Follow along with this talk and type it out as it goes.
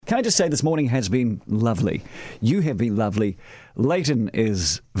Can I just say this morning has been lovely. You have been lovely. Leighton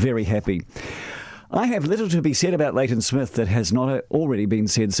is very happy. I have little to be said about Leighton Smith that has not already been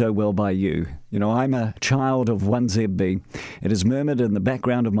said so well by you. You know, I'm a child of 1ZB. It is murmured in the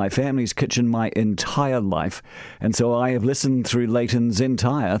background of my family's kitchen my entire life, and so I have listened through Leighton's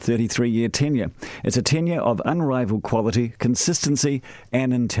entire 33-year tenure. It's a tenure of unrivaled quality, consistency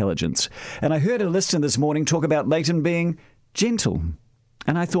and intelligence. And I heard a listener this morning talk about Leighton being gentle.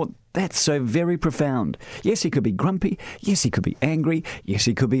 And I thought, that's so very profound. Yes, he could be grumpy. Yes, he could be angry. Yes,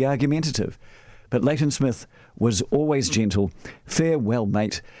 he could be argumentative. But Leighton Smith was always gentle. Farewell,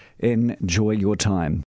 mate. Enjoy your time.